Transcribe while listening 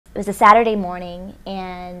was a Saturday morning,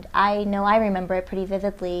 and I know I remember it pretty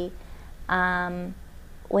vividly.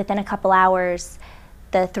 Within a couple hours,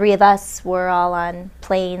 the three of us were all on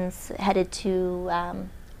planes headed to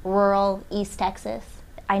rural East Texas.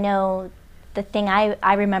 I know the thing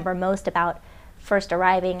I remember most about first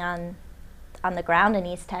arriving on the ground in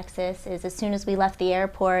East Texas is as soon as we left the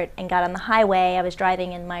airport and got on the highway, I was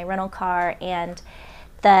driving in my rental car, and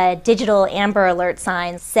the digital Amber Alert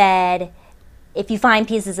sign said, if you find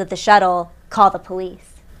pieces of the shuttle, call the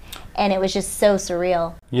police. And it was just so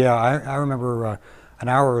surreal. Yeah, I remember an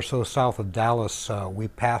hour or so south of Dallas, we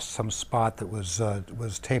passed some spot that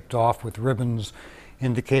was taped off with ribbons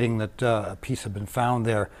indicating that a piece had been found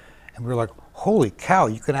there. And we were like, holy cow,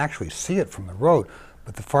 you can actually see it from the road.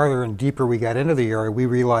 But the farther and deeper we got into the area, we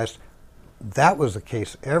realized that was the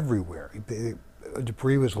case everywhere.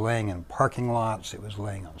 Debris was laying in parking lots, it was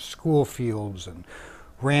laying on school fields and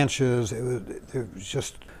ranches. It was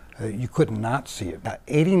just, you could not see it.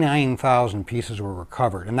 89,000 pieces were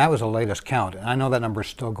recovered, and that was the latest count, and I know that number is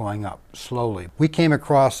still going up slowly. We came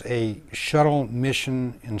across a shuttle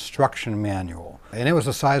mission instruction manual, and it was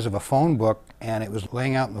the size of a phone book, and it was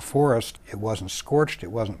laying out in the forest. It wasn't scorched,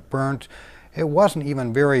 it wasn't burnt, it wasn't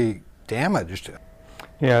even very damaged.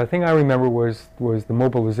 Yeah, the thing I remember was the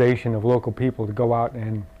mobilization of local people to go out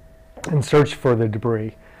and search for the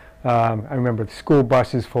debris. I remember the school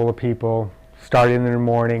buses full of people, started in the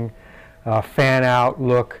morning, fan out,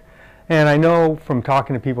 look. And I know from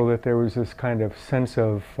talking to people that there was this kind of sense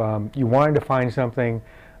of you wanted to find something,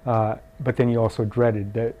 but then you also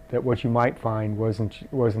dreaded that what you might find wasn't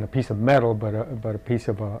a piece of metal, but a piece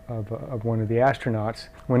of one of the astronauts.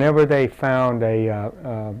 Whenever they found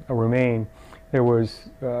a remain, there was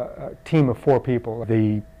a team of 4 people.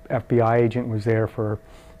 The FBI agent was there for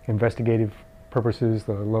investigative purposes,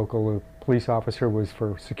 the local police officer was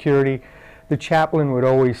for security. The chaplain would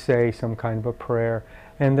always say some kind of a prayer,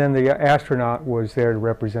 and then the astronaut was there to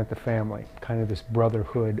represent the family, kind of this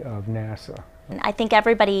brotherhood of NASA. I think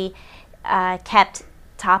everybody kept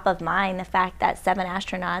top of mind the fact that 7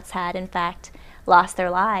 astronauts had in fact lost their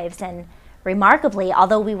lives, and remarkably,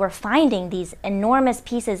 although we were finding these enormous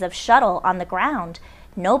pieces of shuttle on the ground,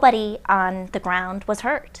 nobody on the ground was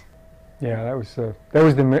hurt. Yeah, that was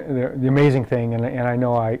the amazing thing, and I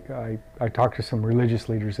know I talked to some religious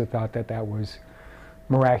leaders that thought that was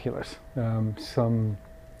miraculous, some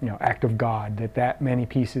act of God, that many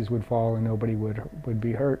pieces would fall and nobody would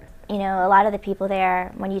be hurt. You know, a lot of the people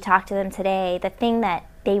there, when you talk to them today, the thing that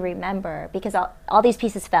they remember, because all these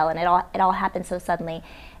pieces fell and it all happened so suddenly,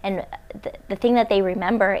 and the thing that they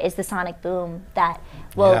remember is the sonic boom that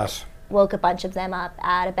woke a bunch of them up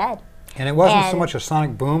out of bed. And it wasn't so much a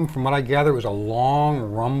sonic boom. From what I gather, it was a long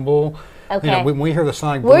rumble. Okay. When we hear the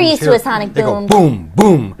sonic boom, we're used to a sonic boom. They go boom,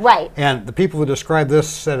 boom. Right. And the people who described this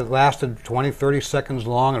said it lasted 20, 30 seconds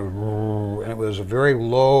long, and it was a very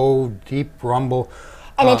low, deep rumble.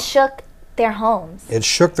 And it shook their homes. It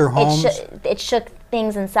shook their homes? It shook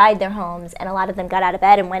things inside their homes, and a lot of them got out of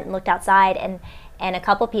bed and went and looked outside, and a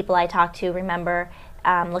couple people I talked to remember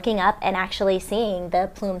looking up and actually seeing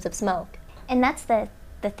the plumes of smoke. And that's the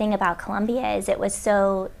thing about Columbia, is it was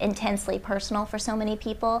so intensely personal for so many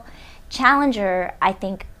people. Challenger, I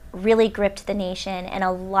think, really gripped the nation, and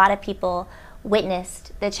a lot of people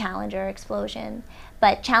witnessed the Challenger explosion.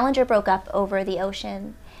 But Challenger broke up over the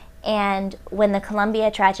ocean, and when the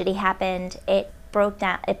Columbia tragedy happened, it broke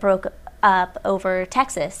up over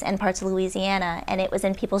Texas and parts of Louisiana, and it was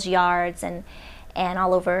in people's yards and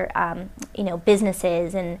all over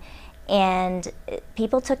businesses, and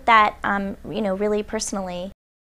people took that really personally.